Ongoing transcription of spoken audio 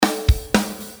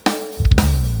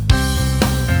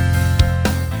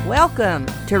Welcome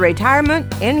to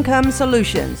Retirement Income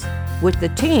Solutions with the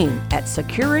team at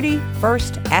Security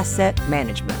First Asset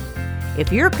Management.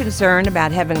 If you're concerned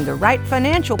about having the right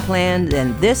financial plan,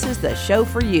 then this is the show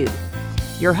for you.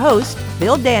 Your hosts,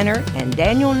 Bill Danner and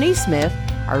Daniel Neesmith,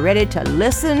 are ready to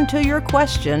listen to your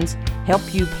questions, help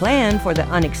you plan for the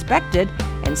unexpected,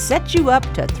 and set you up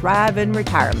to thrive in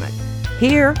retirement.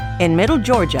 Here in Middle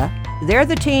Georgia, they're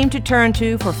the team to turn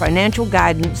to for financial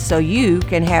guidance so you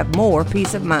can have more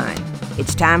peace of mind.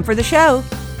 It's time for the show.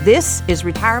 This is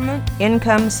Retirement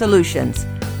Income Solutions.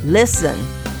 Listen,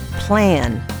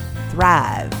 plan,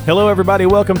 thrive. Hello, everybody.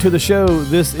 Welcome to the show.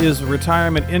 This is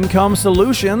Retirement Income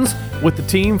Solutions with the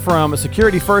team from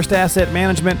Security First Asset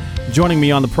Management. Joining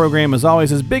me on the program, as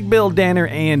always, is Big Bill Danner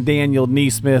and Daniel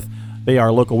Neesmith. They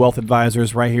are local wealth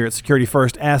advisors right here at Security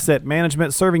First Asset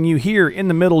Management, serving you here in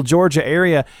the Middle Georgia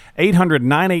area.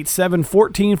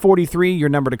 800-987-1443, your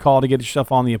number to call to get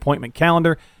yourself on the appointment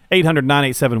calendar.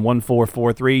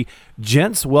 800-987-1443.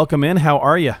 Gents, welcome in. How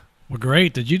are you? Well,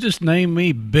 great. Did you just name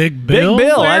me Big Bill? Big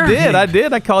Bill, there? I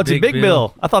did. I called you Big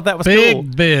Bill. I thought that was cool.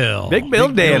 Big Bill. Big Bill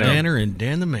Danner. Bill Danner and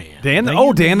Dan the Man. Dan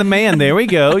the Man. There we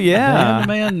go. Yeah. Dan the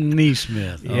Man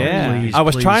Neesmith. Yeah. Please, I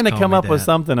was trying to call come me up with that.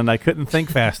 something, and I couldn't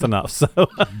think fast enough. So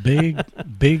Big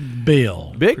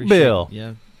Bill. Big Bill.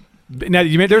 Yeah. Now,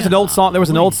 there's an old song. There was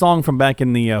an old song from back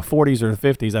in the 40s or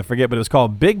 50s. I forget, but it was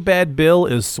called "Big Bad Bill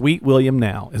is Sweet William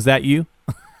Now." Is that you?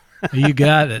 You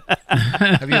got it.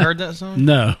 Have you heard that song?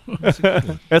 No.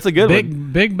 That's a good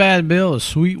one. Big Bad Bill is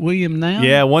Sweet William now?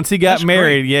 Yeah, once he got That's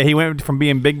married, great. yeah, he went from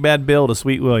being Big Bad Bill to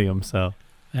Sweet William. So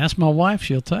Ask my wife.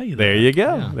 She'll tell you that. there you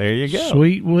go. Yeah. There you go.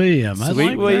 Sweet William. I Sweet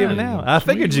like William that. now. I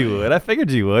Sweet figured you William. would. I figured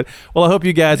you would. Well, I hope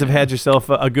you guys have had yourself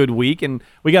a good week, and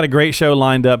we got a great show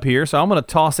lined up here. So I'm going to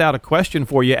toss out a question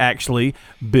for you, actually,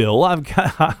 Bill. I've got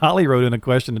Holly wrote in a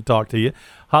question to talk to you.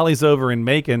 Holly's over in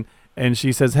Macon, and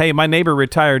she says, hey, my neighbor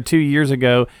retired 2 years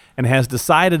ago and has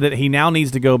decided that he now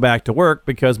needs to go back to work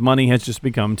because money has just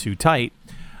become too tight.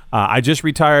 I just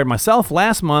retired myself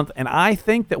last month, and I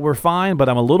think that we're fine, but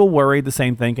I'm a little worried the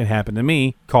same thing can happen to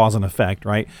me, cause and effect,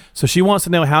 right? So she wants to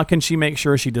know, how can she make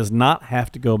sure she does not have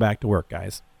to go back to work,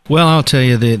 guys? Well, I'll tell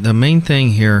you, the main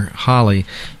thing here, Holly,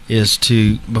 is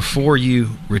to, before you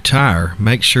retire,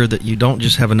 make sure that you don't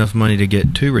just have enough money to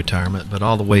get to retirement, but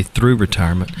all the way through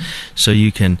retirement so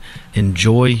you can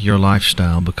enjoy your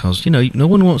lifestyle, because, you know, no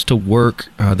one wants to work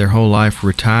their whole life,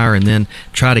 retire, and then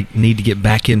need to get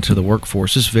back into the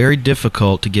workforce. It's very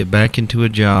difficult to get back into a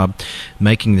job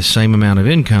making the same amount of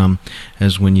income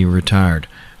as when you retired.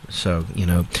 So, you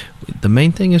know, the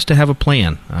main thing is to have a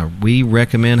plan. We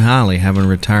recommend highly having a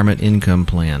retirement income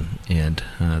plan, and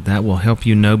that will help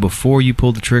you know before you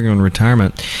pull the trigger on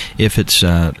retirement if it's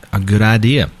a good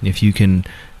idea, if you can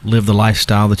live the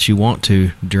lifestyle that you want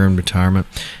to during retirement,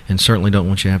 and certainly don't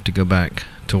want you to have to go back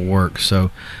to work. So,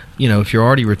 you know, if you're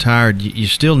already retired, you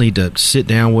still need to sit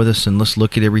down with us and let's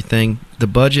look at everything. The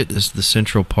budget is the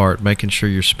central part, making sure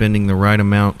you're spending the right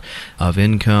amount of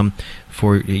income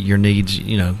for your needs.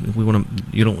 You know,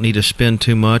 you don't need to spend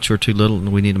too much or too little.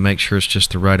 We need to make sure it's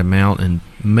just the right amount and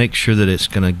make sure that it's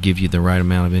going to give you the right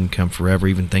amount of income forever,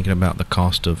 even thinking about the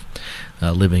cost of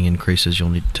living increases you'll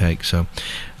need to take. So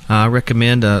I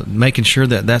recommend making sure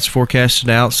that that's forecasted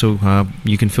out so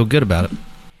you can feel good about it.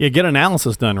 Yeah, get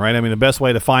analysis done, right? I mean, the best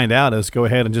way to find out is go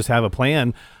ahead and just have a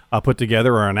plan put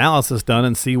together or analysis done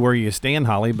and see where you stand,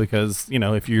 Holly, because, you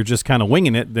know, if you're just kind of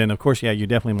winging it, then, of course, yeah, you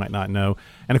definitely might not know.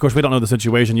 And, of course, we don't know the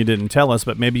situation. You didn't tell us,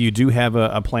 but maybe you do have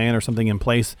a plan or something in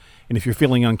place, and if you're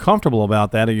feeling uncomfortable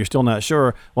about that or you're still not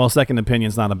sure, well, second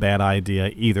opinion's not a bad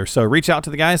idea either. So reach out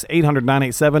to the guys,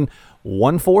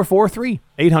 800-987-1443,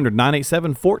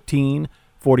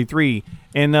 800-987-1443.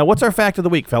 And what's our fact of the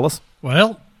week, fellas?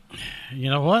 Well, you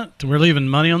know what? We're leaving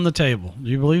money on the table. Do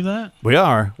you believe that? We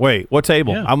are. Wait, what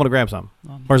table? Yeah. I'm going to grab some.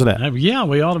 Where's it at? Yeah,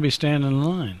 we ought to be standing in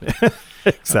line.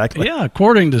 Exactly. Yeah,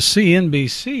 according to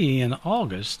CNBC, in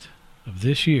August of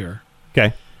this year,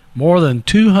 Okay. more than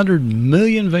 200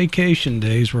 million vacation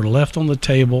days were left on the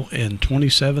table in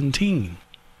 2017.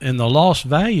 And the lost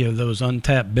value of those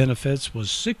untapped benefits was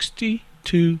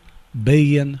 $62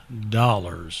 billion.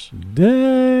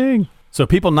 Dang. So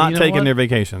people not You know taking what? their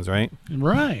vacations, right?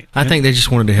 Right. I think they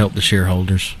just wanted to help the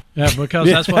shareholders. Yeah, because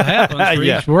that's what happens for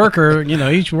Yeah. each worker. You know,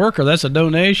 each worker, that's a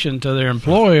donation to their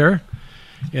employer,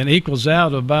 and equals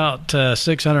out about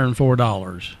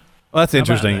 $604. Well, that's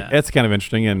interesting. that? That's kind of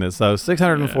interesting, isn't it? So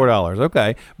 $604.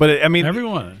 Okay. But, I mean,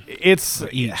 Everyone. it's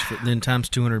Each, then times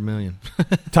 200 million.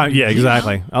 time. Yeah,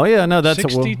 exactly. Oh, yeah. No, that's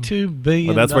 $62 billion.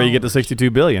 well, that's where you get the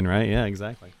 $62 billion, right? Yeah,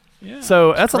 exactly. Yeah,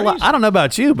 So it's that's a lot. crazy. I don't know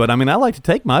about you, but I mean, I like to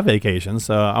take my vacations.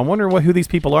 So I wonder who these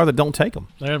people are that don't take them.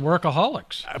 They're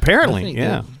workaholics. I Apparently, think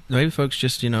yeah. that maybe folks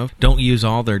just, don't use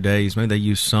all their days. Maybe they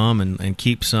use some and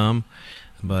keep some.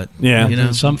 But, Yeah.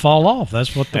 And some fall off.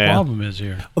 That's what the Yeah. problem is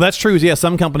here. Well, that's true. Yeah,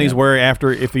 some companies where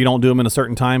if you don't do them in a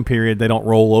certain time period, they don't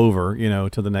roll over,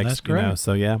 to the next. That's correct.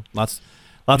 So yeah, lots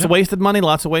of wasted money,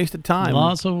 lots of wasted time.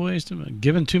 Lots of waste of money.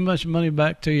 Giving too much money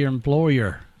back to your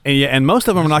employer. And most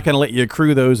of them are not going to let you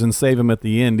accrue those and save them at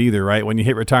the end either, right? When you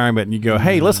hit retirement and you go,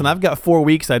 hey, listen, I've got 4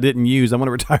 weeks I didn't use. I'm going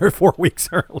to retire 4 weeks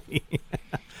early.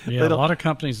 Yeah, a lot of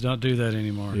companies don't do that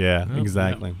anymore. Yeah,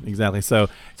 exactly. So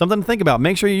something to think about.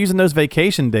 Make sure you're using those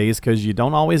vacation days because you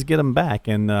don't always get them back.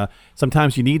 And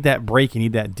sometimes you need that break. You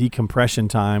need that decompression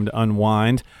time to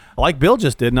unwind. Like Bill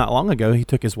just did not long ago. He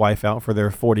took his wife out for their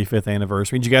 45th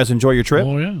anniversary. Did you guys enjoy your trip?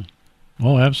 Oh, yeah.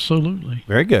 Oh, absolutely.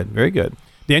 Very good. Very good.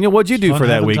 Daniel, what'd you do Fun for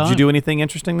that having week? Did you time. do anything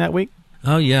interesting that week?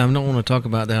 Oh, yeah, I don't want to talk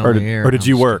about that on the air. Or did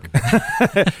you work?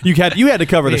 You had to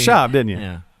cover the shop, didn't you?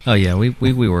 Yeah. Oh, yeah, we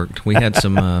worked. We had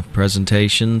some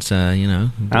presentations,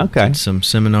 Okay. did some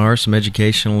seminars, some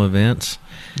educational events.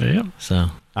 Yeah.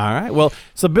 So, All right. Well,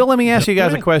 so Bill, let me ask you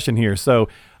guys a question here. So,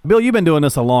 Bill, you've been doing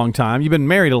this a long time. You've been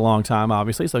married a long time,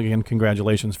 obviously. So, again,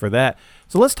 congratulations for that.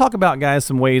 So, let's talk about, guys,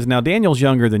 some ways. Now, Daniel's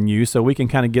younger than you, so we can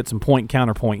kind of get some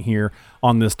counterpoint here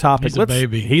on this topic. He's a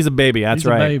baby. He's a baby. That's He's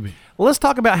a right. baby. Well, let's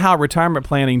talk about how retirement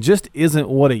planning just isn't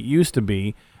what it used to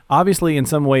be. Obviously, in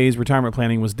some ways, retirement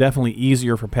planning was definitely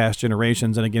easier for past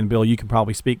generations. And again, Bill, you can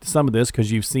probably speak to some of this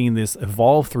because you've seen this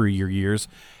evolve through your years.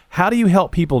 How do you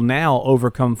help people now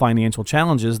overcome financial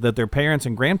challenges that their parents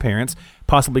and grandparents,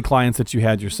 possibly clients that you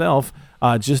had yourself,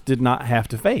 just did not have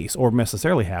to face or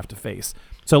necessarily have to face?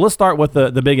 So let's start with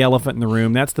the big elephant in the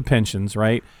room. That's the pensions,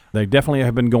 right? They definitely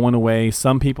have been going away.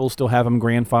 Some people still have them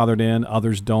grandfathered in,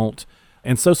 others don't.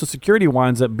 And Social Security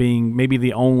winds up being maybe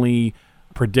the only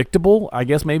predictable, I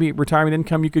guess, maybe retirement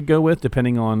income you could go with,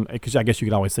 depending on, because I guess you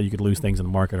could always say you could lose things in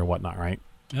the market or whatnot, right?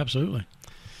 Absolutely.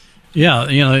 Yeah,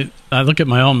 I look at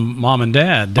my own mom and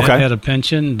dad. Dad had a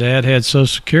pension, Dad had Social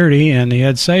Security, and he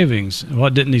had savings.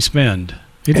 What didn't he spend?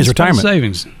 He His didn't spend retirement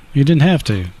savings. He didn't have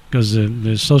to because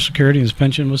the Social Security and his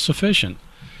pension was sufficient.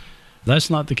 That's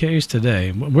not the case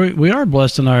today. We are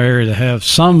blessed in our area to have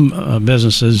some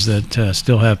businesses that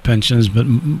still have pensions, but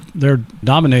they're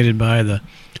dominated by the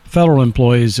federal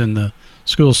employees in the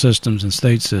school systems and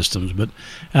state systems. But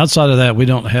outside of that, we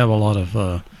don't have a lot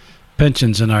of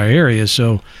pensions in our area.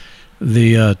 So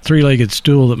the three-legged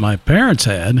stool that my parents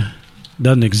had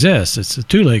doesn't exist. It's a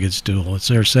two-legged stool. It's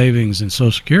their savings and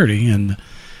Social Security. And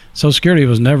Social Security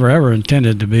was never, ever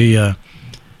intended to be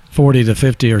 40 to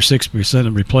 50 or 60%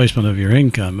 of replacement of your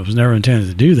income. It was never intended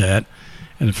to do that.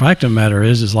 And the fact of the matter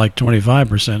is, it's like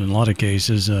 25% in a lot of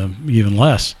cases, even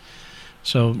less.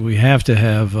 So we have to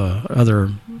have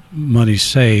other money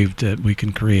saved that we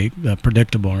can create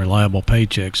predictable and reliable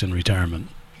paychecks in retirement.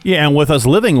 Yeah, and with us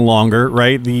living longer,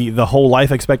 right, the whole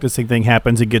life expectancy thing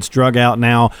happens. It gets drug out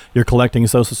now. You're collecting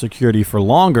Social Security for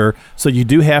longer. So you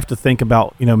do have to think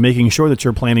about, making sure that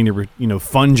you're planning to,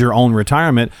 fund your own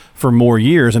retirement for more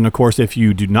years. And, of course, if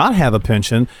you do not have a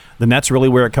pension, then that's really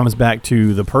where it comes back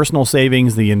to the personal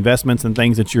savings, the investments and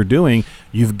things that you're doing.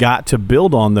 You've got to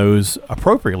build on those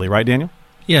appropriately, right, Daniel?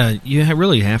 yeah, you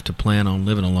really have to plan on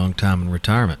living a long time in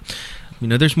retirement.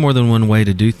 There's more than one way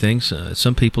to do things.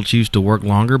 Some people choose to work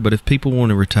longer, but if people want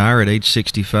to retire at age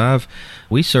 65,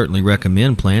 we certainly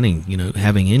recommend planning,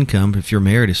 having income, if you're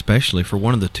married especially, for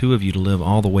one of the two of you to live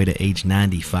all the way to age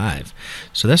 95.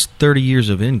 So that's 30 years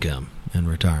of income in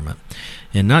retirement.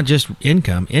 And not just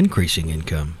income, increasing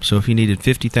income. So if you needed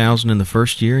 $50,000 in the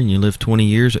first year and you live 20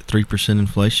 years at 3%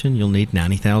 inflation, you'll need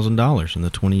 $90,000 in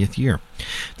the 20th year.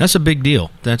 That's a big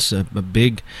deal. That's a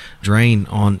big drain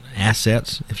on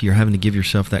assets if you're having to give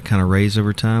yourself that kind of raise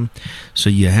over time. So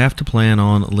you have to plan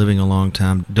on living a long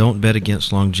time. Don't bet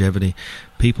against longevity.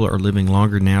 People are living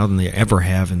longer now than they ever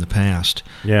have in the past.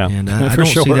 Yeah, and I don't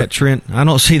see that trend. I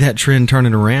don't see that trend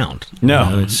turning around.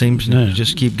 No, it seems to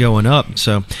just keep going up.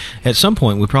 So, at some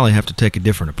point, we probably have to take a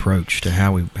different approach to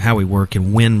how we work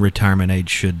and when retirement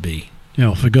age should be.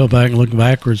 If we go back and look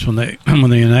backwards, when they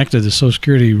enacted the Social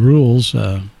Security rules,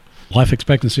 life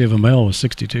expectancy of a male was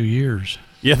 62 years.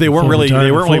 Yeah, they weren't really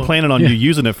planning on you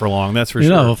using it for long. That's for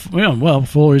sure.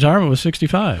 Full retirement was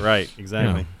 65. Right,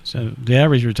 exactly. So the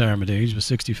average retirement age was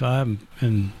 65,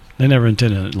 and they never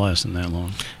intended it lasting that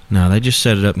long. No, they just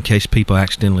set it up in case people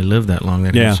accidentally live that long.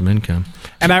 They'd have some income.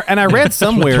 And I read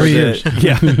somewhere 3 years.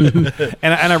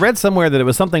 and I read somewhere that it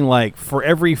was something like for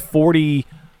every 40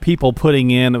 people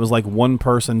putting in, it was like one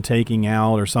person taking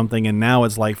out or something, and now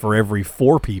it's like for every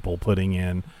 4 people putting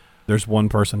in, there's one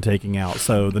person taking out.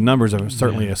 So the numbers are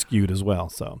certainly skewed as well.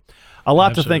 So a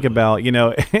lot to think about, you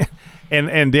know.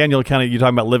 And Daniel, kind of, you're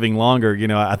talking about living longer. You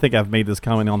know, I think I've made this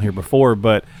comment on here before,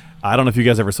 but I don't know if you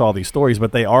guys ever saw these stories,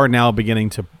 but they are now beginning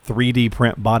to 3D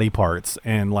print body parts,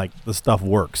 and like the stuff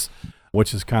works,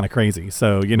 which is kind of crazy.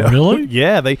 So, you know, really?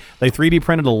 Yeah, they 3D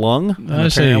printed a lung, and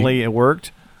apparently it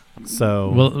worked.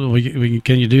 So, well,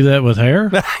 can you do that with hair?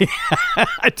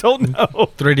 I don't know.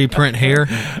 3D print hair.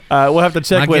 We'll have to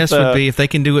check. My guess would be if they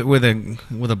can do it with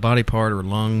a body part or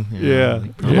lung.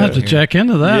 We'll have to check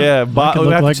into that. Yeah, we'll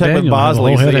have to check with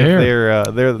Bosley. See if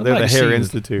they're the hair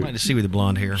institute. I'd like to see with the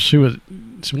blonde hair. So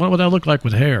what would that look like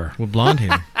with hair? With blonde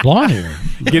hair. Blonde hair.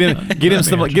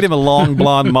 Get him a long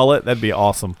blonde mullet. That'd be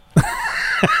awesome.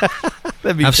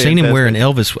 I've seen him wear an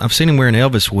Elvis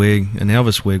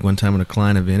wig one time at a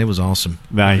client event. It was awesome.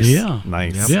 Nice. Yeah.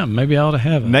 Nice. Yep. Yeah, maybe I ought to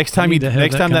have it. Next time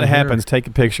that happens, take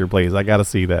a picture, please. I got to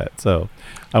see that. So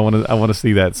I want to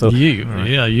see that. So you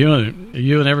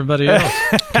and everybody else.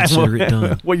 Consider it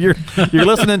done. Well, you're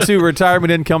listening to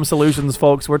Retirement Income Solutions,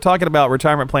 folks. We're talking about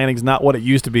retirement planning is not what it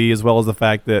used to be, as well as the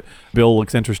fact that Bill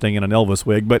looks interesting in an Elvis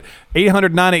wig. But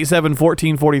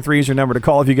 800-987-1443 is your number to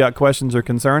call if you got questions or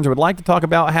concerns, or would like to talk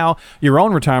about how your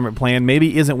own retirement plan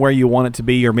maybe isn't where you want it to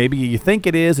be, or maybe you think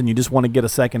it is and you just want to get a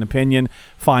second opinion,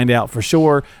 find out for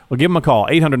sure. Well, give them a call,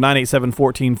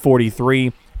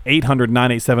 800-987-1443.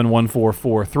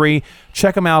 800-987-1443.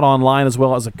 Check them out online as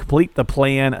well as at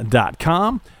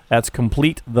CompleteThePlan.com. That's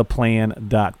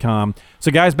CompleteThePlan.com.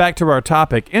 So, guys, back to our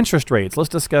topic, interest rates.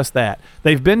 Let's discuss that.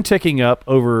 They've been ticking up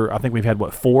over, I think we've had,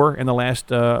 4 in the last,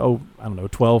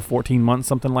 12, 14 months,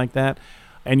 something like that.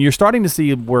 And you're starting to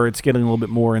see where it's getting a little bit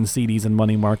more in CDs and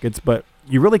money markets, but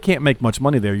you really can't make much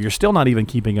money there. You're still not even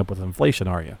keeping up with inflation,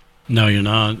 are you? No, you're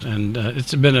not. And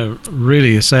it's been a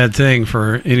really sad thing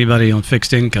for anybody on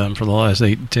fixed income for the last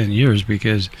 8 to 10 years,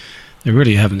 because they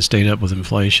really haven't stayed up with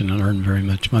inflation and earned very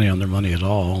much money on their money at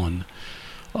all. And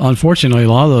unfortunately, a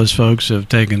lot of those folks have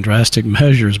taken drastic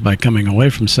measures by coming away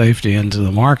from safety into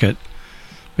the market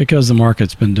because the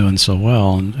market's been doing so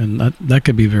well. And that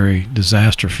could be very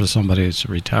disastrous for somebody that's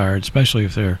retired, especially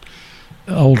if they're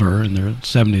older in their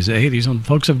 70s, 80s. And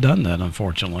folks have done that,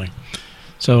 unfortunately.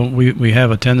 So we have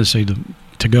a tendency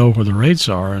to go where the rates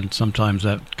are, and sometimes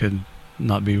that could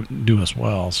not do us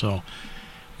well. So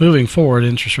moving forward,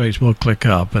 interest rates will click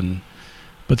up,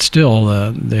 but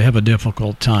still they have a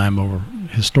difficult time over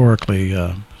historically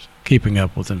keeping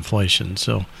up with inflation.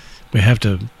 So we have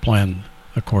to plan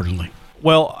accordingly.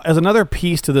 Well, as another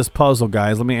piece to this puzzle,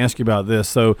 guys, let me ask you about this.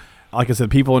 So, like I said,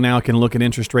 people now can look at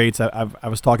interest rates. I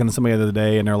was talking to somebody the other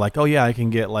day, and they're like, "Oh yeah, I can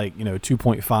get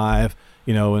 2.5."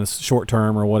 In short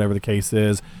term or whatever the case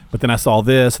is. But then I saw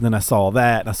this, and then I saw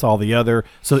that, and I saw the other.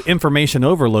 So information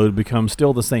overload becomes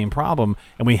still the same problem.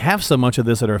 And we have so much of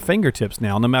this at our fingertips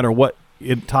now, no matter what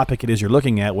topic it is you're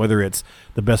looking at, whether it's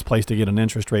the best place to get an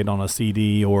interest rate on a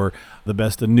CD or the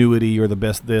best annuity or the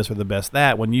best this or the best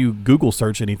that. When you Google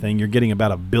search anything, you're getting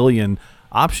about 1 billion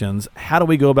options. How do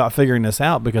we go about figuring this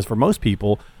out? Because for most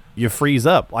people, you freeze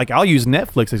up. Like, I'll use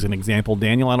Netflix as an example.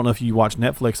 Daniel, I don't know if you watch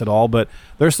Netflix at all, but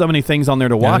there's so many things on there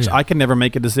to watch. Yeah. I can never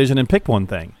make a decision and pick one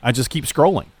thing. I just keep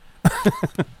scrolling.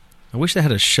 I wish they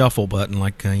had a shuffle button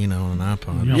like on an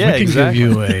iPod. Yeah,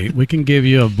 exactly. We can give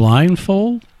you a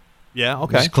blindfold. Yeah,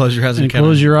 okay. Just close your eyes and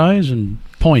close your eyes and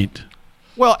point.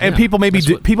 Well, and people maybe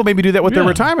do that with their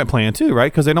retirement plan too, right?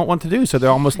 Because they don't want to do so. They're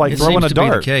almost like throwing a dart. It seems to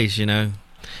be the case,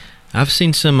 I've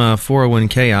seen some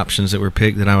 401k options that were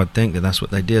picked that I would think that's what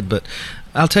they did. But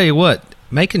I'll tell you what,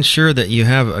 making sure that you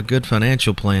have a good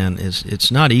financial plan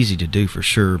it's not easy to do for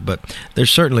sure, but they're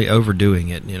certainly overdoing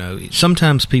it.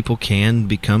 Sometimes people can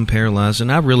become paralyzed, and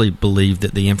I really believe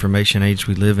that the information age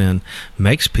we live in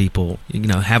makes people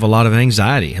have a lot of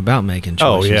anxiety about making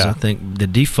choices. Oh, yeah. I think the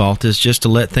default is just to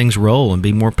let things roll and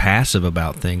be more passive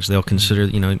about things. They'll consider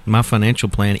my financial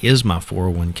plan is my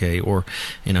 401k, or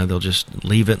they'll just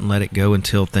leave it and let it go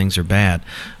until things are bad.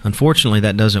 Unfortunately,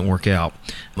 that doesn't work out.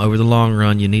 Over the long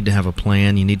run, you need to have a plan.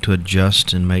 You need to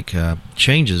adjust and make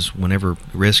changes whenever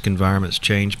risk environments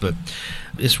change. But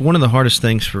it's one of the hardest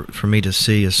things for me to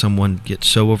see is someone get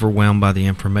so overwhelmed by the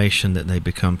information that they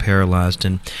become paralyzed.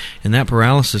 And that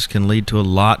paralysis can lead to a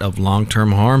lot of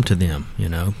long-term harm to them,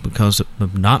 because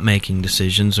of not making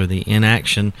decisions or the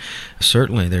inaction.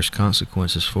 Certainly there's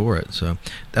consequences for it. So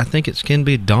I think it can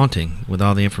be daunting with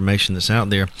all the information that's out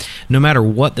there. No matter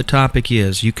what the topic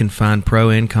is, you can find pro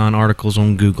and con articles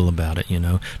on Google about it,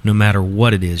 No matter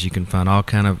what it is, you can find all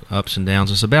kind of ups and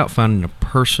downs. It's about finding a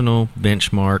personal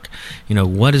benchmark, know,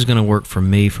 what is going to work for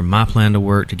me, for my plan to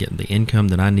work, to get the income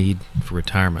that I need for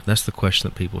retirement? That's the question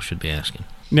that people should be asking.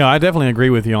 No, I definitely agree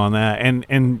with you on that.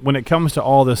 And when it comes to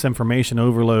all this information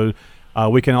overload,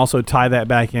 we can also tie that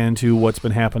back into what's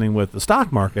been happening with the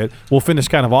stock market. We'll finish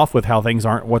kind of off with how things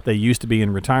aren't what they used to be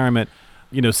in retirement.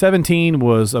 17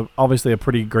 was obviously a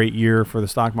pretty great year for the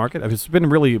stock market. It's been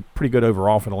really pretty good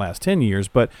overall for the last 10 years,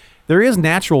 but there is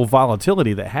natural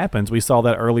volatility that happens. We saw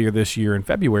that earlier this year in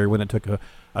February when it took a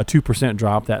 2%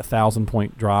 drop, that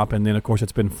 1,000-point drop, and then, of course,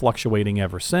 it's been fluctuating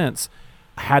ever since.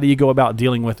 How do you go about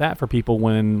dealing with that for people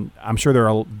when I'm sure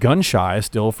they're gun shy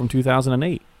still from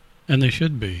 2008? And they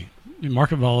should be.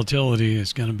 Market volatility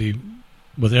is going to be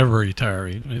with every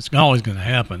retiree. It's always going to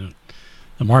happen.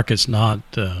 The market's not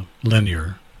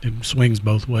linear. It swings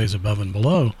both ways, above and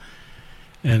below.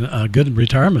 And a good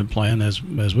retirement plan, as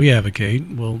we advocate,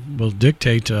 will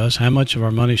dictate to us how much of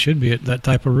our money should be at that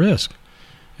type of risk.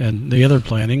 And the other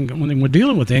planning, when we're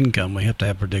dealing with income, we have to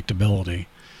have predictability.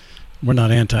 We're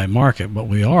not anti-market. What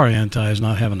we are anti is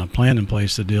not having a plan in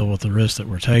place to deal with the risk that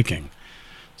we're taking.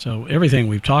 So everything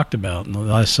we've talked about in the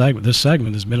last segment, this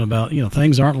segment has been about,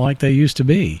 things aren't like they used to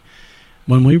be.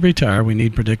 When we retire, we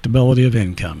need predictability of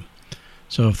income.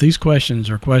 So if these questions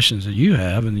are questions that you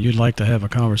have and you'd like to have a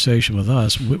conversation with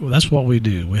us, that's what we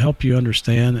do. We help you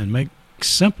understand and make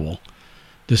simple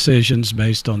decisions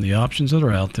based on the options that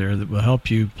are out there that will help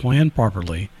you plan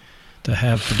properly to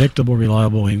have predictable,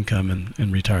 reliable income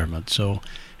in retirement. So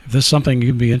if this is something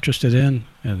you'd be interested in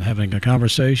and having a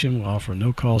conversation, we'll offer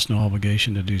no cost, no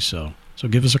obligation to do so. So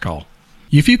give us a call.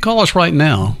 If you call us right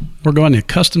now, we're going to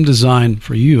custom design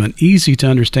for you an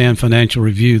easy-to-understand financial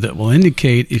review that will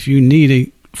indicate if you need a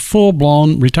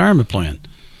full-blown retirement plan.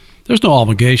 There's no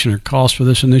obligation or cost for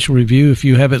this initial review if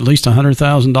you have at least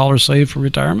 $100,000 saved for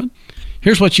retirement.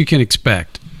 Here's what you can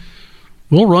expect.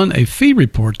 We'll run a fee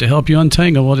report to help you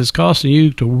untangle what it's costing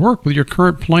you to work with your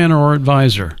current planner or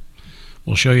advisor.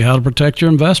 We'll show you how to protect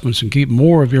your investments and keep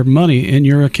more of your money in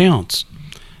your accounts.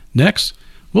 Next,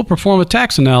 we'll perform a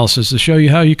tax analysis to show you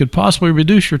how you could possibly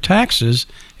reduce your taxes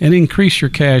and increase your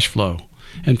cash flow.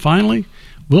 And finally,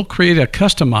 we'll create a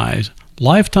customized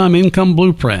lifetime income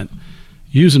blueprint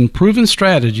using proven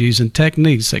strategies and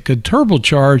techniques that could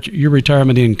turbocharge your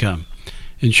retirement income.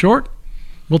 In short,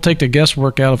 we'll take the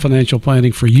guesswork out of financial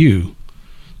planning for you.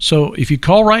 So if you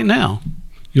call right now,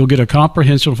 you'll get a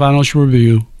comprehensive financial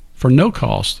review for no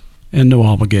cost and no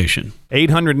obligation.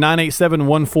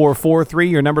 800-987-1443,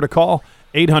 your number to call.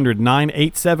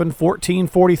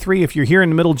 800-987-1443. If you're here in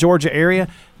the middle Georgia area,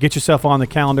 get yourself on the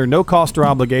calendar. No cost or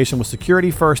obligation with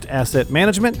Security First Asset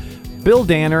Management. Bill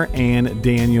Danner and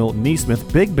Daniel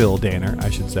Neesmith. Big Bill Danner, I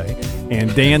should say.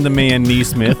 And Dan the Man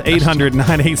Neesmith.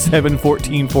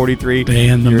 800-987-1443.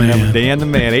 Dan the Man. Dan the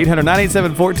Man.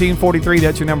 800-987-1443.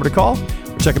 That's your number to call.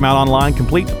 Check them out online,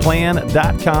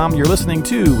 CompletePlan.com. You're listening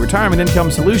to Retirement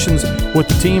Income Solutions with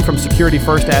the team from Security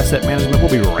First Asset Management.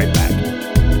 We'll be right back.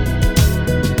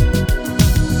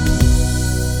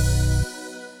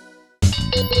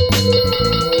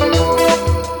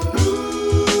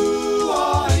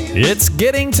 It's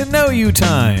getting to know you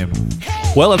time.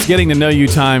 Well, it's getting to know you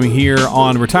time here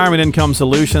on Retirement Income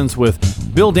Solutions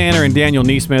with Bill Danner and Daniel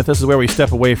Neesmith. This is where we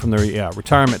step away from the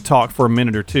retirement talk for a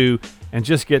minute or two and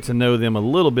just get to know them a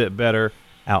little bit better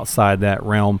outside that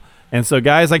realm. And so,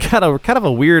 guys, I got a kind of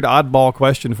a weird oddball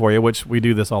question for you, which we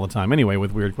do this all the time anyway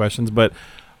with weird questions. But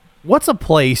what's a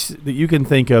place that you can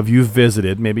think of you've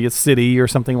visited, maybe a city or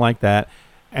something like that,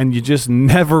 and you just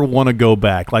never want to go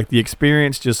back? Like the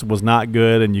experience just was not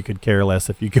good and you could care less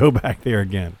if you go back there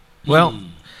again. Well,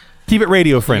 keep it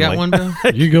radio friendly. You got one, Bill?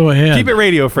 You go ahead. Keep it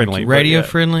radio friendly. Radio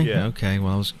friendly? Yeah. Okay,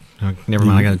 well, never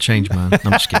mind. I got to change mine.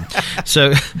 I'm just kidding.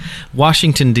 So,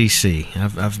 Washington, D.C.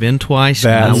 I've been twice.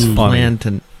 That's and I plan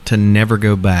to never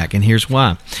go back. And here's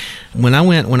why. When I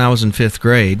was in 5th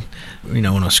grade,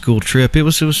 on a school trip, it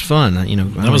was fun.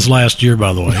 That was last year,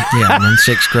 by the way. Yeah, I'm in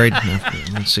 6th grade. I'm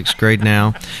in 6th grade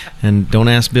now. And don't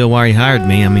ask Bill why he hired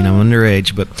me. I'm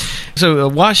underage. But so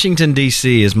Washington,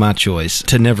 D.C. is my choice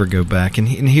to never go back. And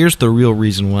here's the real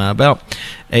reason why. About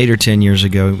 8 or 10 years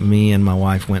ago, me and my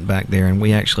wife went back there, and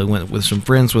we actually went with some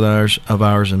friends of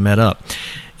ours and met up.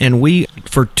 And we,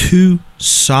 for 2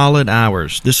 solid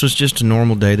hours, this was just a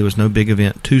normal day, there was no big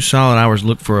event, 2 solid hours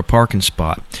looked for a parking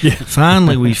spot. Yeah.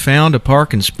 Finally, we found a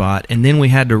parking spot, and then we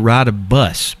had to ride a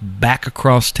bus back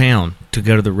across town to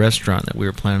go to the restaurant that we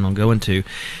were planning on going to.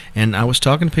 And I was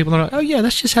talking to people, and they're like, oh, yeah,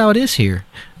 that's just how it is here.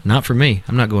 Not for me.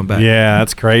 I'm not going back. Yeah,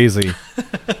 that's crazy.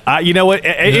 You know what?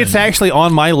 It's actually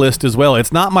on my list as well.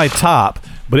 It's not my top,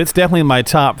 But it's definitely in my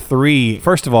top 3.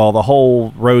 First of all, the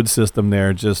whole road system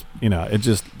there, just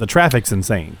the traffic's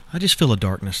insane. I just feel a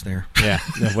darkness there. Yeah,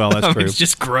 well, that's true. It's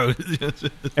just gross.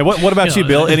 And what about you,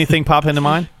 Bill? Anything pop into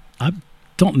mind? I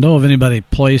don't know of anybody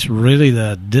place really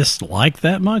that I dislike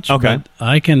that much. Okay. But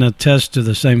I can attest to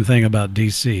the same thing about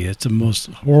D.C. It's the most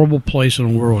horrible place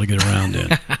in the world to get around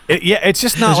in. It's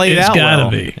just not laid It's out gotta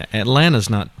well. be. Atlanta's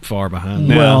not far behind.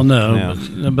 No. Well, no.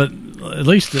 But at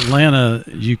least Atlanta,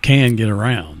 you can get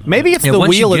around. Maybe it's Yeah, the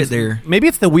once you wheel. get there- Maybe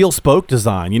it's the wheel spoke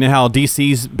design. You know how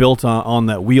DC's built on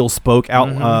that wheel spoke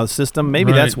out system.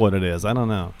 Maybe that's Right. what it is. I don't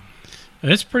know.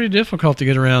 It's pretty difficult to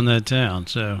get around that town.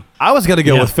 So I was going to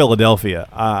go Yeah. with Philadelphia.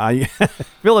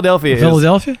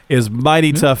 Philadelphia is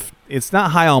mighty tough. It's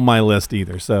not high on my list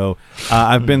either. So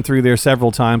I've been through there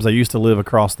several times. I used to live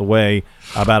across the way,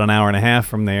 about an hour and a half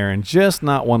from there, and just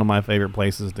not one of my favorite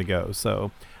places to go.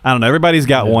 So I don't know. Everybody's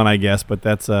got one, I guess, but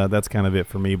that's kind of it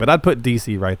for me. But I'd put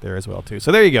DC right there as well too.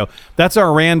 So there you go. That's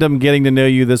our random getting to know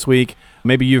you this week.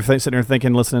 Maybe you're sitting there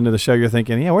thinking, listening to the show, you're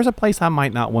thinking, yeah, where's a place I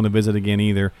might not want to visit again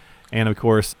either. And, of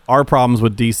course, our problems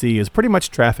with D.C. is pretty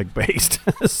much traffic-based.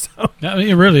 So I mean,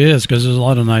 it really is because there's a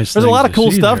lot of nice There's a things lot of to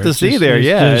cool see stuff there. to It's see just- there, it's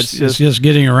yeah, just- it's it's just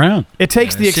getting around. it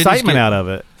takes the cities excitement get- out of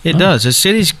it. It does. As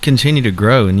cities continue to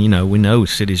grow, and we know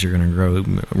cities are going to grow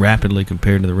rapidly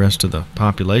compared to the rest of the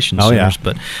population Oh, yeah. centers,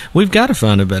 but we've got to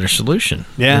find a better solution.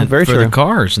 Yeah, very for true. the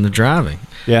cars and the driving.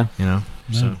 Yeah.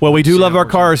 So Well, we do see love how it our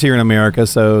works cars here in America,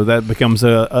 so that becomes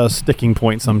a sticking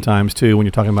point sometimes, too, when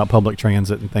you're talking about public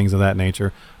transit and things of that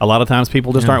nature. A lot of times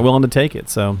people just Yeah. aren't willing to take it,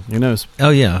 so who knows? Oh,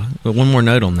 yeah. But one more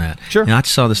note on that. Sure. I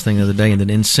saw this thing the other day, and that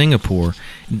in Singapore,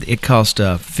 it cost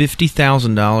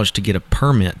 $50,000 to get a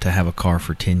permit to have a car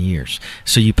for 10 years.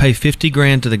 So you pay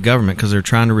 $50,000 to the government because they're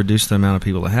trying to reduce the amount of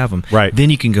people that have them. Right. Then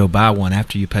you can go buy one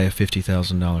after you pay a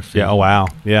 $50,000 fee. Yeah, oh, wow.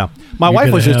 Yeah. My You wife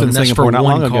gotta was just have- in and that's Singapore for not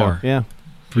one long ago. car. Yeah.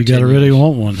 You got to 10 really years.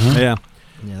 want one, huh? Yeah.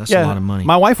 Yeah, that's a lot of money.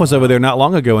 My wife was over there not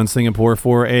long ago in Singapore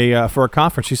for a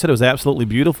conference. She said it was absolutely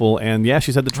beautiful, and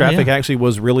she said the traffic yeah. actually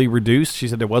was really reduced. She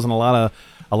said there wasn't a lot of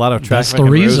traffic. That's the and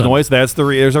road reason. Noise. That's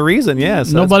there's a reason. Yes. Yeah,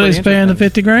 so that's Nobody's pretty paying the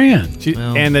interesting. $50,000.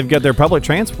 Well. And they've got their public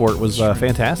transport was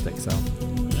fantastic. So.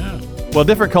 Yeah. Well,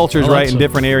 different cultures, Well, right, that's in a-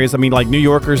 different areas. I mean, like New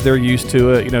Yorkers, they're used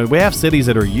to it. We have cities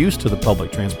that are used to the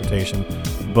public transportation,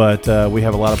 but we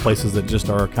have a lot of places that just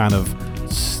are kind of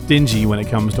stingy when it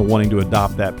comes to wanting to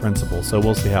adopt that principle. So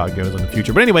we'll see how it goes in the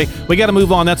future. But anyway, we got to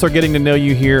move on. That's our getting to know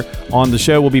you here on the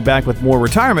show. We'll be back with more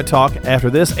retirement talk after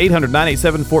this.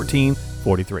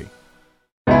 800-987-1443.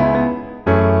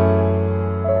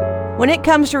 When it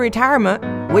comes to retirement,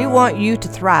 we want you to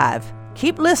thrive.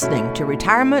 Keep listening to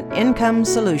Retirement Income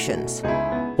Solutions.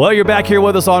 Well, you're back here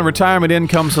with us on Retirement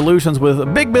Income Solutions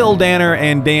with Big Bill Danner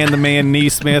and Dan the Man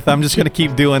Neesmith. I'm just going to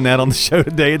keep doing that on the show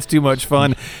today. It's too much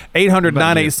fun.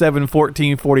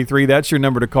 800-987-1443. That's your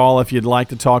number to call if you'd like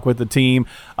to talk with the team.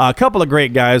 A couple of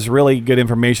great guys, really good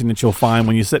information that you'll find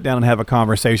when you sit down and have a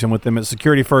conversation with them at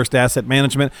Security First Asset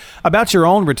Management about your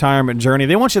own retirement journey.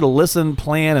 They want you to listen,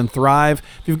 plan, and thrive.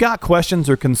 If you've got questions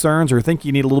or concerns or think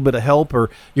you need a little bit of help or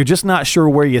you're just not sure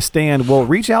where you stand, well,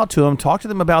 reach out to them. Talk to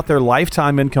them about their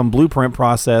lifetime income blueprint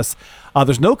process.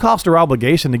 There's no cost or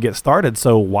obligation to get started,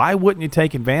 so why wouldn't you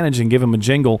take advantage and give them a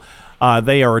jingle?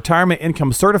 They are retirement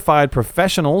income certified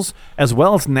professionals as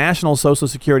well as national Social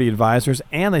Security advisors,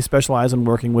 and they specialize in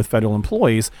working with federal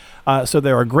employees. So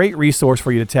they're a great resource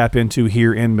for you to tap into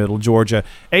here in Middle Georgia.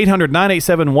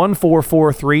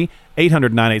 800-987-1443,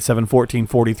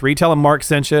 800-987-1443. Tell them Mark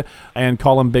sent you and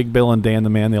call them Big Bill and Dan the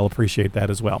Man. They'll appreciate that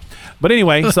as well. But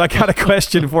anyway, so I got a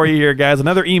question for you here, guys.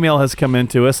 Another email has come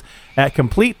into us at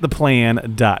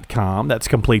CompleteThePlan.com. That's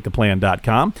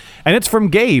CompleteThePlan.com. And it's from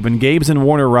Gabe, and Gabe's in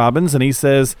Warner Robins, and he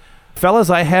says, fellas,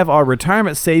 I have our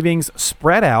retirement savings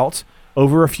spread out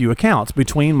over a few accounts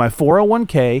between my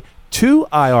 401k, 2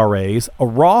 IRAs, a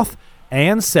Roth,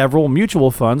 and several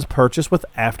mutual funds purchased with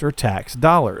after-tax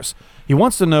dollars. He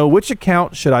wants to know which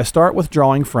account should I start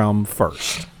withdrawing from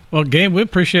first. Well, Gabe, we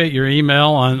appreciate your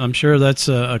email. I'm sure that's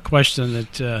a question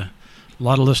that a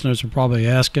lot of listeners are probably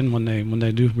asking when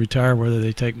they do retire, whether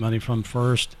they take money from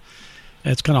first.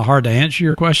 It's kind of hard to answer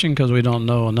your question because we don't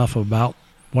know enough about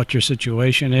what your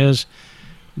situation is.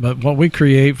 But what we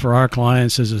create for our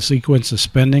clients is a sequence of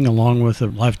spending along with a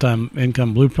lifetime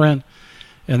income blueprint.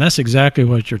 And that's exactly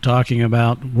what you're talking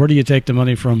about. Where do you take the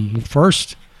money from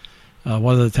first?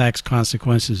 What are the tax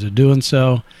consequences of doing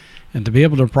so? And to be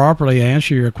able to properly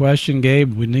answer your question,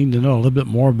 Gabe, we need to know a little bit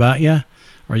more about you.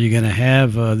 Are you going to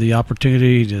have the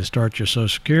opportunity to start your Social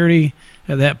Security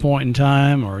at that point in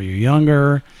time? Or are you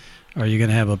younger? Are you going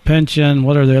to have a pension?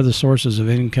 What are the other sources of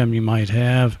income you might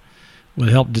have? would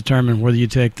help determine whether you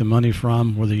take the money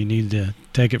from, whether you need to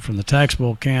take it from the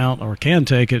taxable account or can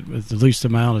take it with the least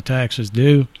amount of taxes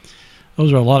due.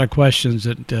 Those are a lot of questions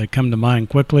that come to mind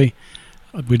quickly.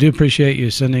 We do appreciate you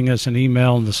sending us an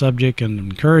email on the subject and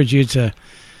encourage you to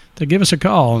give us a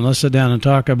call and let's sit down and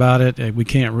talk about it. We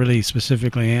can't really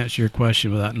specifically answer your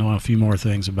question without knowing a few more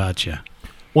things about you.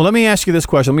 Well, let me ask you this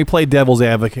question. Let me play devil's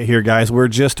advocate here, guys. We're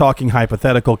just talking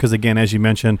hypothetical because, again, as you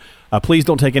mentioned, please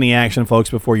don't take any action, folks,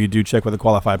 before you do check with a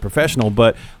qualified professional.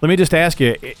 But let me just ask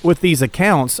you, with these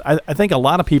accounts, I think a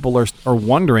lot of people are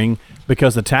wondering,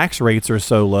 because the tax rates are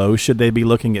so low, should they be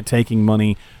looking at taking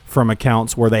money from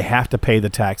accounts where they have to pay the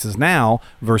taxes now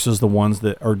versus the ones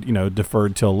that are,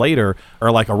 deferred till later,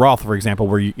 or like a Roth, for example,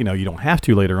 where you don't have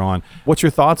to later on. What's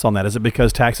your thoughts on that? Is it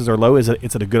because taxes are low? Is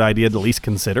it a good idea to at least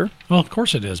consider? Well, of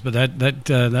course it is, but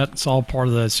that's all part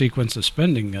of the sequence of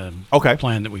spending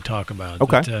plan that we talk about.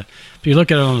 Okay. But, if you look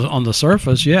at it on the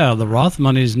surface, the Roth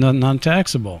money is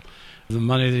non-taxable. The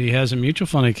money that he has in mutual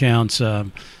fund accounts,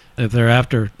 if they're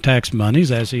after tax monies,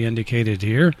 as he indicated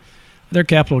here, they're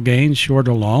capital gains, short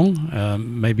or long,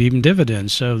 maybe even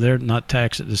dividends. So they're not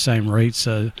taxed at the same rates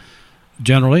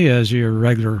generally as your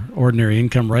regular ordinary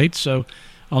income rates. So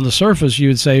on the surface, you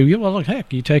would say, well, look,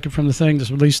 heck, you take it from the thing that's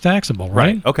least taxable,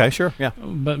 right? Okay, sure, yeah.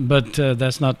 But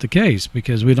that's not the case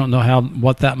because we don't know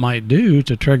what that might do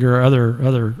to trigger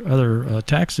other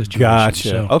tax situations. Gotcha.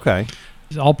 So okay.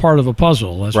 It's all part of a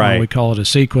puzzle. That's why we call it a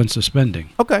sequence of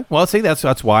spending. Okay. Well, see,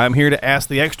 that's why I'm here to ask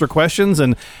the extra questions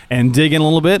and dig in a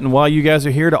little bit, and while you guys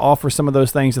are here to offer some of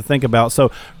those things to think about.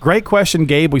 So great question,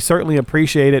 Gabe. We certainly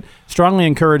appreciate it. Strongly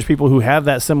encourage people who have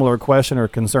that similar question or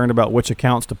concerned about which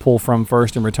accounts to pull from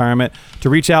first in retirement to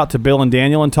reach out to Bill and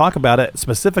Daniel and talk about it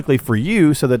specifically for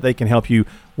you so that they can help you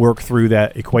work through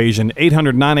that equation.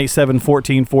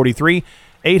 800-987-1443,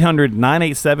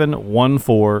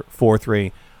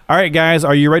 800-987-1443. All right, guys,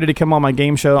 are you ready to come on my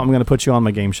game show? I'm going to put you on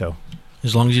my game show.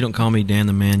 As long as you don't call me Dan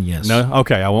the Man, yes. No?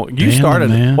 Okay, I won't. You Dan started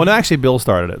the Man. it. Well, no, actually, Bill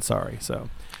started it. Sorry. So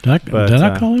Did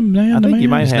I call him Dan? I the think Man? you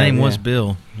might His have. name yeah. was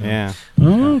Bill. Yeah.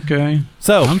 Oh, okay.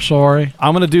 So I'm sorry.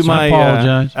 I'm going to do my. I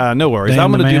apologize. No worries. Dan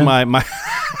I'm going the to do Man. my.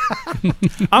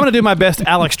 I'm going to do my best,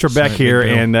 Alex Trebek Sorry, here,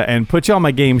 Bill. and put you on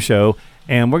my game show.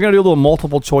 And we're going to do a little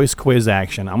multiple choice quiz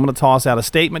action. I'm going to toss out a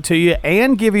statement to you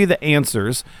and give you the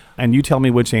answers, and you tell me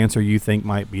which answer you think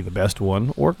might be the best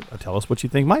one, or tell us what you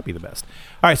think might be the best.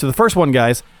 All right, so the first one,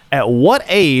 guys. At what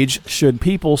age should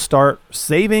people start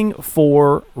saving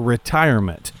for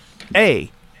retirement? A,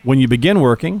 when you begin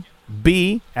working.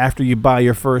 B, after you buy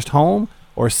your first home.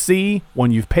 Or C,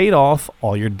 when you've paid off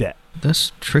all your debt. That's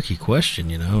a tricky question,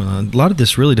 A lot of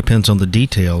this really depends on the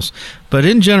details. But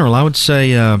in general, I would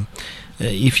say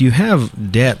if you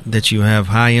have debt that you have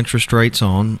high interest rates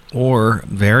on or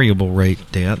variable rate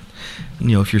debt,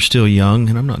 if you're still young,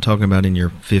 and I'm not talking about in your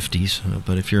 50s,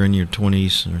 but if you're in your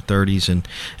 20s or 30s and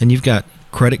you've got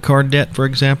credit card debt, for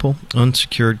example,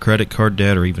 unsecured credit card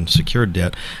debt or even secured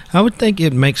debt, I would think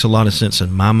it makes a lot of sense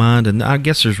in my mind, and I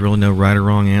guess there's really no right or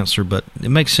wrong answer, but it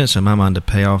makes sense in my mind to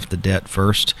pay off the debt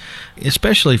first,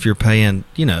 especially if you're paying,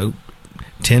 10%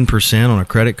 on a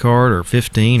credit card or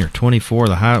 15 or 24,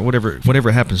 the high, whatever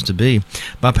it happens to be.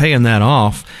 By paying that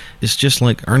off, it's just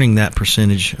like earning that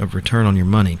percentage of return on your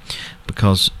money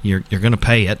because you're going to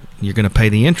pay it. You're going to pay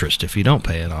the interest if you don't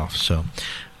pay it off. So,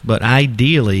 but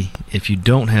ideally, if you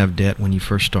don't have debt when you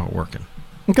first start working.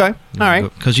 Okay. All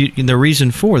right. Because the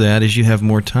reason for that is you have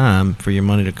more time for your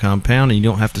money to compound, and you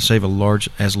don't have to save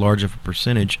as large of a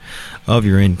percentage of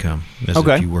your income as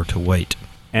if you were to wait.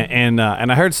 And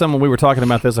I heard when we were talking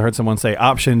about this, I heard someone say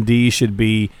option D should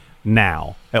be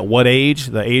now. At what age?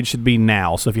 The age should be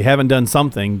now. So if you haven't done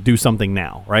something, do something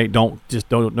now, right? Don't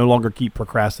no longer keep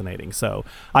procrastinating. So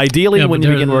ideally when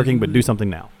you begin working, but do something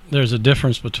now. There's a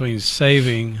difference between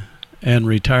saving and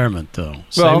retirement, though. Well,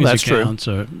 Savings that's true. accounts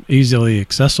are easily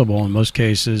accessible in most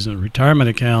cases, and retirement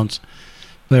accounts,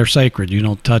 they're sacred. You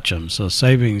don't touch them. So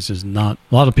savings is not.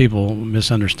 A lot of people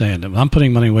misunderstand it. I'm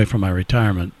putting money away from my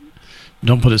retirement.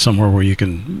 Don't put it somewhere where you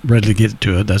can readily get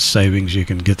to it. That's savings. You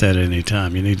can get that at any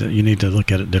time. You need to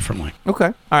look at it differently. Okay.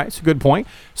 All right. It's a good point.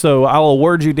 So I will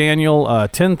award you, Daniel,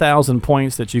 10,000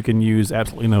 points that you can use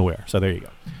absolutely nowhere. So there you go.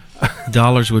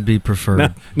 Dollars would be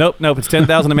preferred. Nope. It's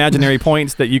 10,000 imaginary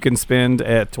points that you can spend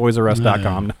at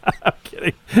ToysRUs.com. No, I'm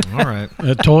kidding. All right.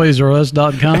 At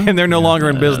ToysRUs.com? And they're no longer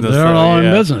in business. They're so, all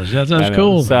in business. That's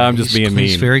cool. So I'm just being mean.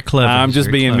 He's very clever. I'm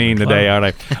just being mean today,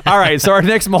 aren't I? All right. So our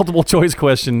next multiple choice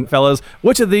question, fellas.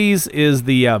 Which of these is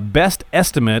the best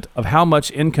estimate of how much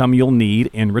income you'll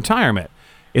need in retirement?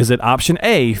 Is it option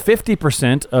A,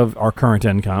 50% of our current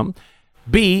income?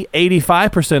 B,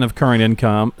 85% of current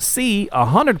income, C,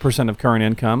 100% of current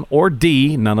income, or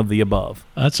D, none of the above?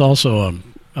 That's also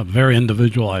a very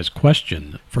individualized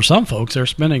question. For some folks, they're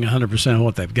spending 100% of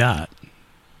what they've got.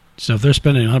 So if they're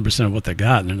spending 100% of what they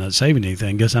got and they're not saving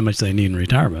anything, guess how much they need in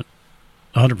retirement?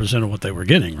 100% of what they were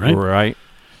getting, right? Right.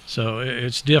 So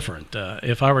it's different.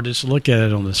 If I were to just look at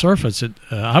it on the surface,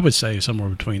 I would say somewhere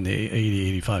between the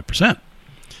 80-85%,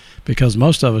 because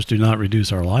most of us do not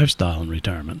reduce our lifestyle in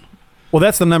retirement. Well,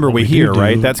 that's the number we hear, do,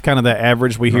 right? That's kind of the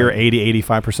average we hear, Right.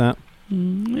 80-85%.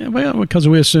 Yeah, well, because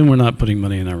we assume we're not putting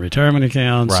money in our retirement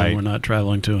accounts, Right. and we're not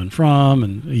traveling to and from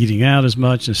and eating out as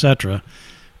much, etc.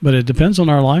 But it depends on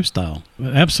our lifestyle.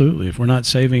 Absolutely. If we're not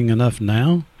saving enough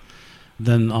now,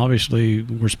 then obviously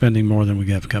we're spending more than we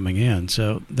have coming in.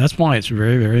 So that's why it's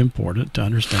very, very important to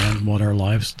understand what our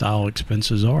lifestyle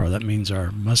expenses are. That means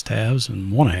our must-haves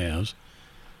and want-to-haves.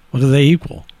 What do they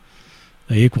equal?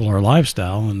 They equal our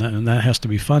lifestyle, and that has to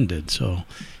be funded. So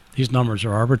these numbers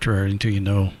are arbitrary until you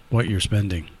know what you're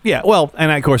spending. Yeah, well,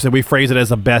 and of course, we phrase it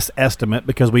as a best estimate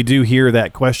because we do hear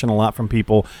that question a lot from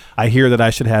people. I hear that I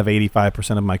should have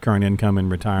 85% of my current income in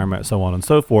retirement, so on and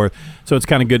so forth. So it's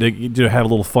kind of good to have a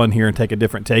little fun here and take a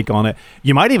different take on it.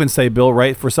 You might even say, Bill,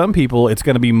 right, for some people, it's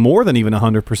going to be more than even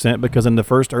 100% because in the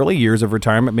first early years of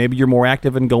retirement, maybe you're more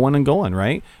active and going,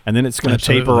 right? And then it's going to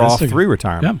Absolutely. taper That's off through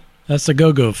retirement. Yeah, that's the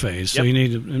go-go phase. So Yep. you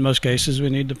need to, in most cases, we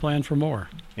need to plan for more.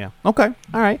 Yeah. Okay.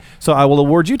 All right. So I will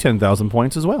award you 10,000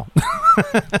 points as well.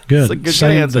 Good. a good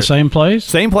Same, answer. the same place?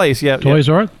 Same place. Yep. Toys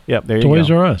R Us? Yep. There you Toys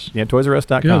go. R Us. Yeah.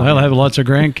 ToysRUs.com. Good. I'll have lots of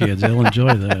grandkids. They'll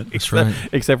enjoy that. That's right.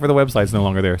 Except for the website's no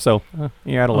longer there. So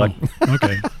you're out of luck.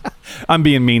 Okay. I'm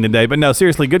being mean today, but no,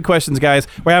 seriously, good questions, guys.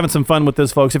 We're having some fun with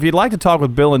this, folks. If you'd like to talk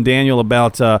with Bill and Daniel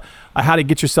about how to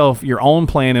get yourself your own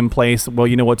plan in place, well,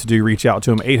 you know what to do. Reach out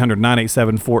to them,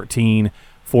 800-987-1443,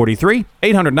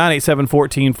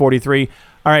 800-987-1443.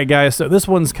 All right, guys. So this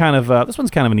one's kind of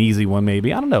an easy one,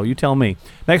 maybe. I don't know. You tell me.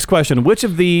 Next question: which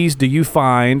of these do you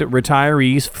find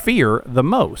retirees fear the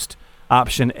most?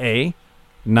 Option A: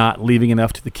 not leaving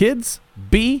enough to the kids.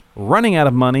 B: running out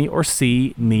of money. Or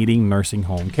C: needing nursing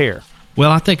home care. Well,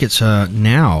 I think it's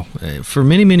now. For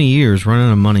many, many years, running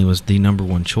out of money was the number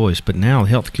one choice. But now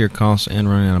healthcare costs and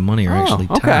running out of money are actually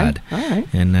tied All right.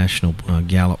 in national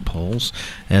Gallup polls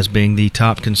as being the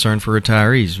top concern for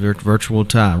retirees, virtual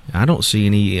tie. I don't see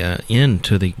any end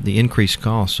to the increased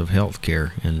costs of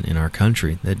healthcare in our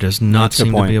country. That does not That's a good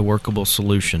seem to point. be a workable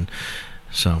solution.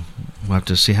 So we'll have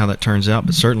to see how that turns out.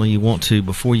 But certainly you want to,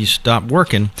 before you stop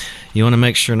working, you want to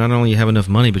make sure not only you have enough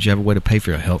money, but you have a way to pay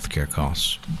for your health care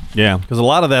costs. Yeah, because a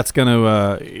lot of that's going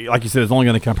to, like you said, it's only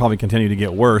going to probably continue to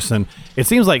get worse. And it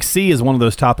seems like C is one of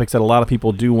those topics that a lot of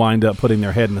people do wind up putting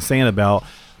their head in the sand about.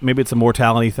 Maybe it's a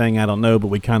mortality thing, I don't know, but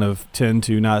we kind of tend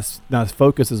to not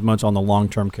focus as much on the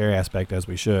long-term care aspect as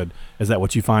we should. Is that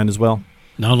what you find as well?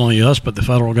 Not only us, but the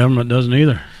federal government doesn't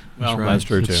either. Well, right. that's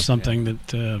true, It's too. something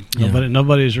that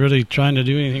nobody's really trying to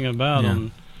do anything about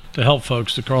to help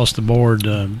folks across the board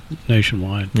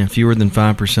nationwide. Yeah, fewer than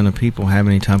 5% of people have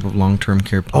any type of long-term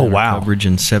care plan Oh, wow. coverage,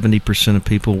 and 70% of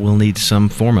people will need some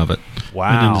form of it.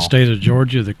 Wow. And in the state of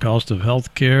Georgia, the cost of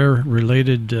health care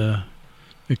related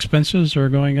expenses are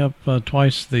going up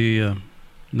twice the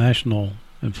national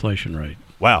inflation rate.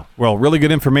 Wow. Well, really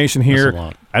good information here. That's a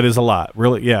lot. That is a lot.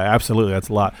 Really, yeah, absolutely. That's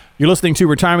a lot. You're listening to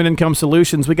Retirement Income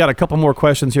Solutions. We got a couple more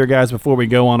questions here, guys, before we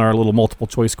go on our little multiple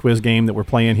choice quiz game that we're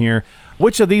playing here.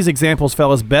 Which of these examples,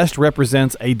 fellas, best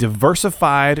represents a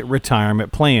diversified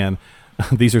retirement plan?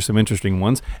 These are some interesting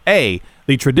ones. A,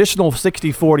 the traditional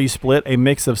 60-40 split, a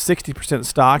mix of 60%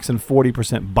 stocks and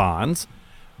 40% bonds.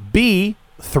 B,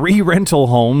 3 rental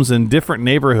homes in different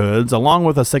neighborhoods, along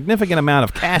with a significant amount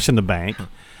of cash in the bank.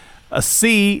 A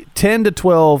C, 10 to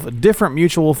 12 different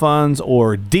mutual funds.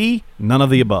 Or D, none of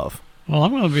the above. Well,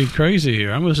 I'm going to be crazy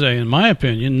here. I'm going to say, in my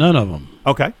opinion, none of them.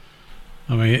 Okay.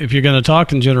 I mean, if you're going to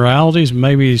talk in generalities,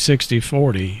 maybe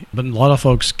 60-40. But a lot of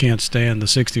folks can't stand the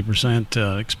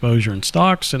 60% exposure in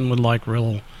stocks and would like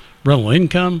rental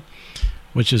income,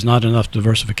 which is not enough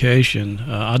diversification.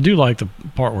 I do like the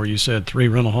part where you said 3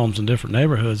 rental homes in different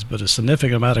neighborhoods, but a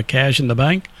significant amount of cash in the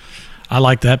bank. I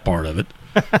like that part of it.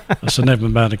 A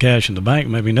significant amount of cash in the bank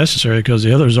may be necessary because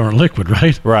the others aren't liquid,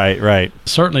 right? Right.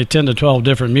 Certainly 10 to 12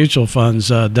 different mutual funds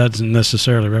doesn't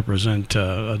necessarily represent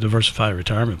a diversified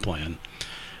retirement plan.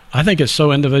 I think it's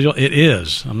so individual. It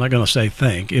is. I'm not going to say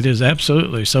think. It is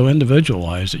absolutely so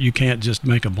individualized that you can't just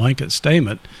make a blanket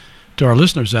statement to our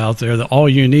listeners out there that all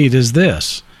you need is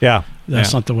this. Yeah.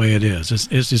 That's not the way it is.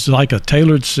 It's like a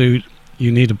tailored suit.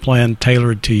 You need a plan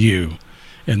tailored to you.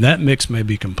 And that mix may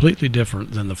be completely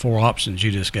different than the 4 options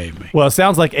you just gave me. Well, it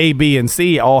sounds like A, B, and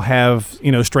C all have,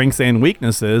 strengths and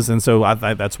weaknesses, and so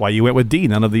that's why you went with D,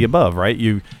 none of the above, right?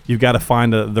 You've got to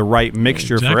find the right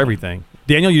mixture for everything.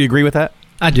 Daniel, you agree with that?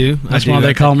 I do. That's why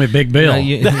they call me Big Bill.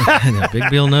 Big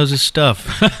Bill knows his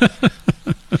stuff.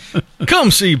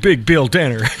 Come see Big Bill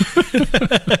Danner.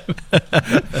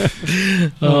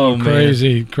 Oh,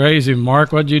 crazy.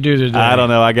 Mark, what'd you do today? I don't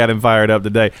know. I got him fired up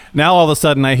today. Now, all of a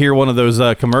sudden, I hear one of those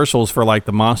commercials for like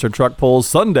the monster truck pulls.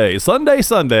 Sunday.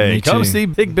 Come see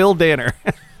Big Bill Danner.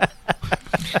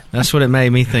 That's what it made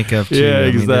me think of, too. Yeah,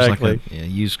 exactly. There's like a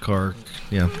used car.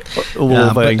 Yeah. A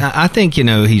little thing. But I think,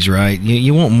 he's right.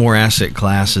 You want more asset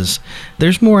classes.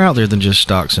 There's more out there than just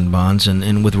stocks and bonds.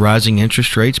 And with rising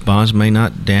interest rates, bonds may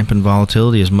not dampen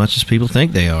volatility as much as people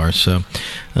think they are. So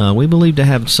we believe to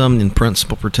have some in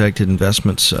principle protected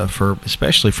investments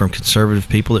especially from conservative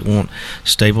people that want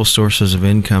stable sources of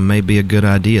income may be a good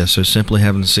idea. So simply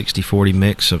having a 60-40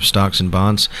 mix of stocks and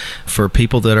bonds for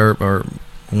people that are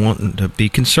wanting to be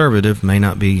conservative may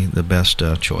not be the best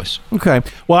choice. Okay.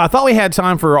 Well, I thought we had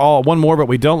time for one more, but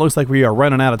we don't. Looks like we are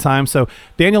running out of time. So,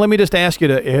 Daniel, let me just ask you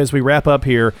as we wrap up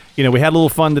here, we had a little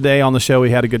fun today on the show.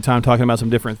 We had a good time talking about some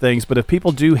different things. But if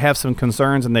people do have some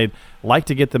concerns and they'd like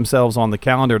to get themselves on the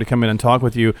calendar to come in and talk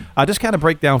with you, just kind of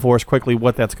break down for us quickly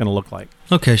what that's going to look like.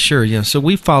 Okay, sure. Yeah. So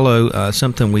we follow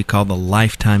something we call the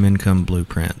Lifetime Income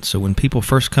Blueprint. So when people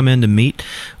first come in to meet,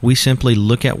 we simply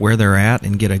look at where they're at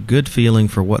and get a good feeling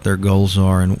for what their goals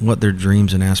are and what their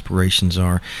dreams and aspirations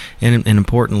are, and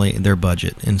importantly, their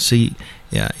budget, and see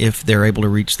if they're able to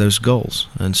reach those goals.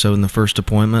 And so in the first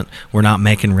appointment, we're not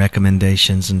making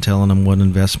recommendations and telling them what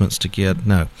investments to get.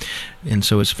 No. And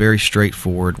so it's very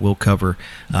straightforward. We'll cover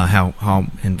how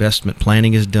investment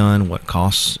planning is done, what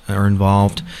costs are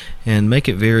involved, and make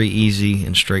it very easy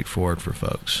and straightforward for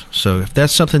folks. So if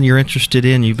that's something you're interested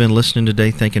in, you've been listening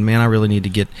today thinking, man, I really need to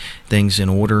get things in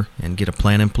order and get a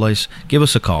plan in place, give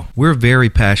us a call. We're very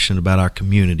passionate about our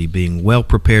community being well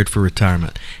prepared for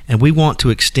retirement, and we want to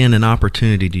extend an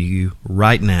opportunity to you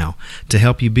right now to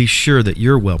help you be sure that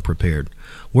you're well prepared.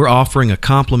 We're offering a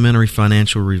complimentary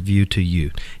financial review to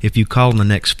you if you call in the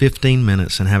next 15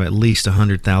 minutes and have at least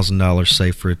 $100,000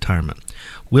 saved for retirement.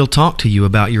 We'll talk to you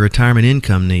about your retirement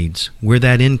income needs, where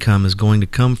that income is going to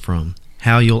come from,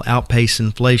 how you'll outpace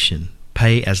inflation,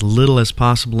 pay as little as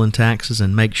possible in taxes,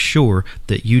 and make sure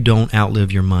that you don't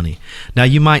outlive your money. Now,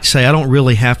 you might say, I don't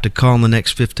really have to call in the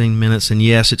next 15 minutes, and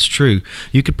yes, it's true.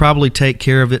 You could probably take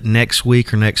care of it next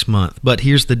week or next month. But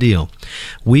here's the deal.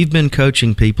 We've been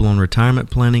coaching people on retirement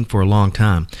planning for a long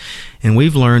time, and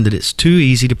we've learned that it's too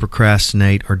easy to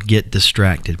procrastinate or get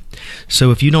distracted.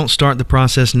 So if you don't start the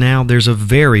process now, there's a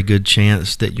very good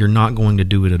chance that you're not going to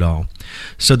do it at all.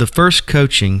 So the first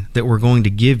coaching that we're going to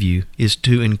give you is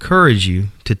to encourage you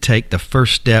to take the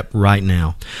first step right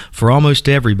now. For almost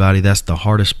everybody, that's the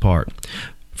hardest part.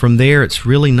 From there, it's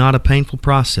really not a painful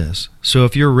process. So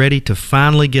if you're ready to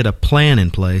finally get a plan in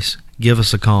place, give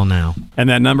us a call now. And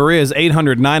that number is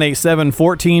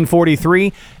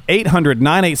 800-987-1443,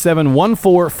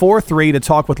 800-987-1443 to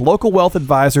talk with local wealth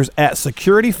advisors at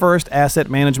Security First Asset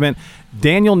Management,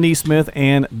 Daniel Neesmith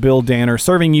and Bill Danner,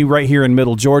 serving you right here in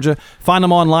Middle Georgia. Find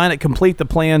them online at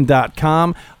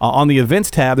CompleteThePlan.com. On the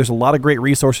events tab, there's a lot of great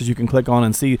resources you can click on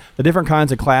and see the different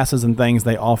kinds of classes and things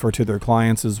they offer to their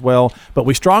clients as well. But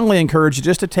we strongly encourage you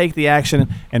just to take the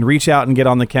action and reach out and get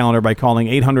on the calendar by calling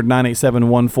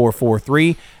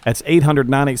 800-987-1443. That's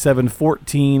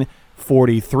 800-987-1443.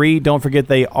 Don't forget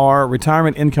they are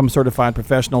retirement income certified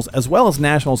professionals as well as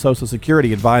National Social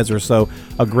Security advisors, so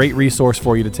a great resource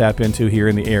for you to tap into here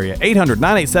in the area.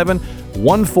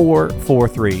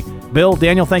 800-987-1443. Bill,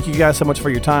 Daniel, thank you guys so much for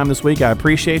your time this week. I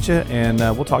appreciate you, and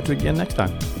we'll talk to you again next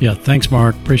time. Yeah, thanks,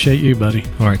 Mark. Appreciate you, buddy.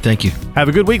 All right, thank you. Have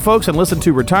a good week, folks, and listen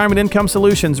to Retirement Income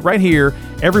Solutions right here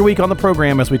every week on the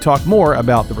program as we talk more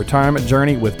about the retirement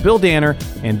journey with Bill Danner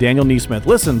and Daniel Neesmith.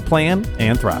 Listen, plan,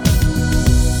 and thrive.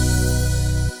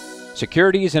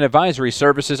 Securities and advisory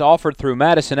services offered through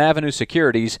Madison Avenue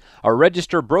Securities, a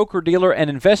registered broker-dealer and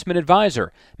investment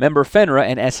advisor, member FINRA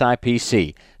and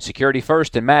SIPC. Security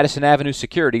First and Madison Avenue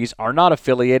Securities are not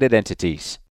affiliated entities.